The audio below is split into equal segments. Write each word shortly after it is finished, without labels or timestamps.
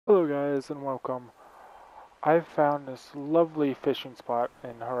Hello guys and welcome. I found this lovely fishing spot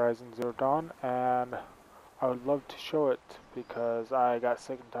in Horizon Zero Dawn and I would love to show it because I got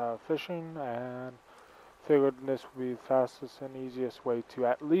sick and tired of fishing and figured this would be the fastest and easiest way to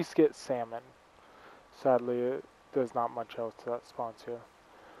at least get salmon. Sadly, there's not much else that spawns here.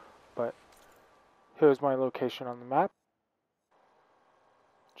 But here's my location on the map.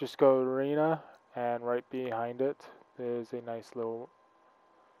 Just go to Arena and right behind it there's a nice little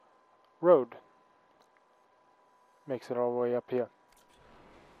road. Makes it all the way up here.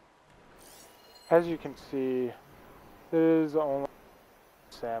 As you can see, there's only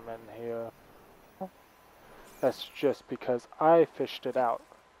salmon here. That's just because I fished it out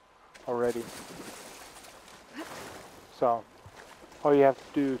already. So, all you have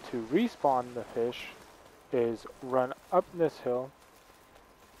to do to respawn the fish is run up this hill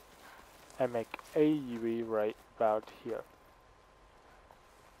and make a U-E right about here.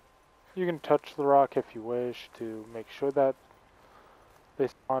 You can touch the rock if you wish to make sure that they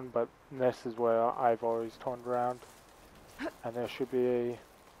spawn, but this is where I've always turned around. And there should be a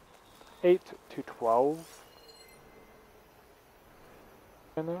 8 to 12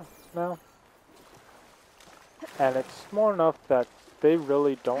 in there now. And it's small enough that they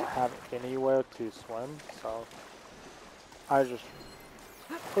really don't have anywhere to swim, so I just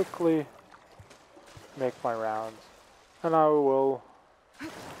quickly make my rounds. And I will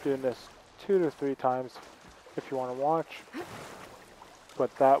do this 2 to 3 times if you want to watch.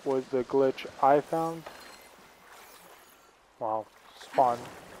 But that was the glitch I found. Well, spawn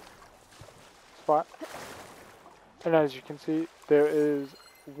spot. And as you can see, there is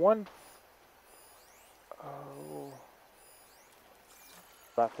one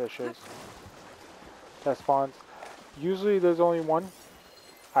that fishes that spawns. Usually there's only one.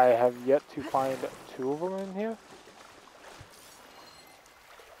 I have yet to find 2 of them in here.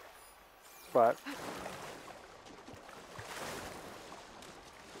 But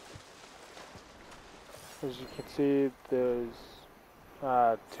as you can see, there's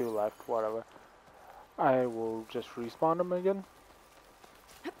 2 left, whatever. I will just respawn them again.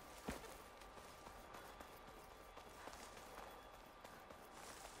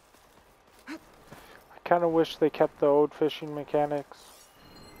 I kind of wish they kept the old fishing mechanics,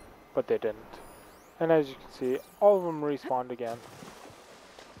 but they didn't. And as you can see, all of them respawned again.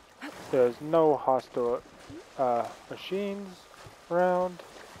 There's no hostile machines around,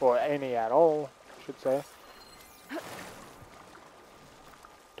 or any at all, I should say.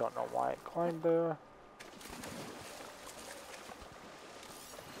 Don't know why it climbed there.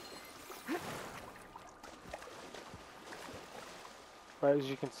 But as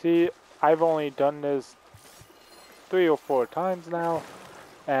you can see, I've only done this 3 or 4 times now,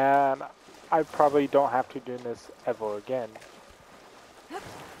 and I probably don't have to do this ever again.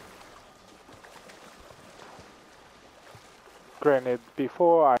 Granted,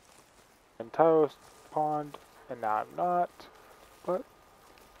 before I was in entire pond, and now I'm not, but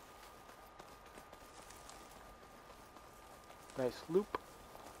nice loop.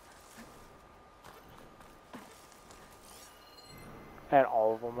 And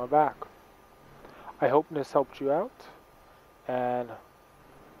all of them are back. I hope this helped you out, and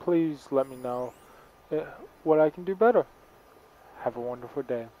please let me know what I can do better. Have a wonderful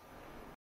day.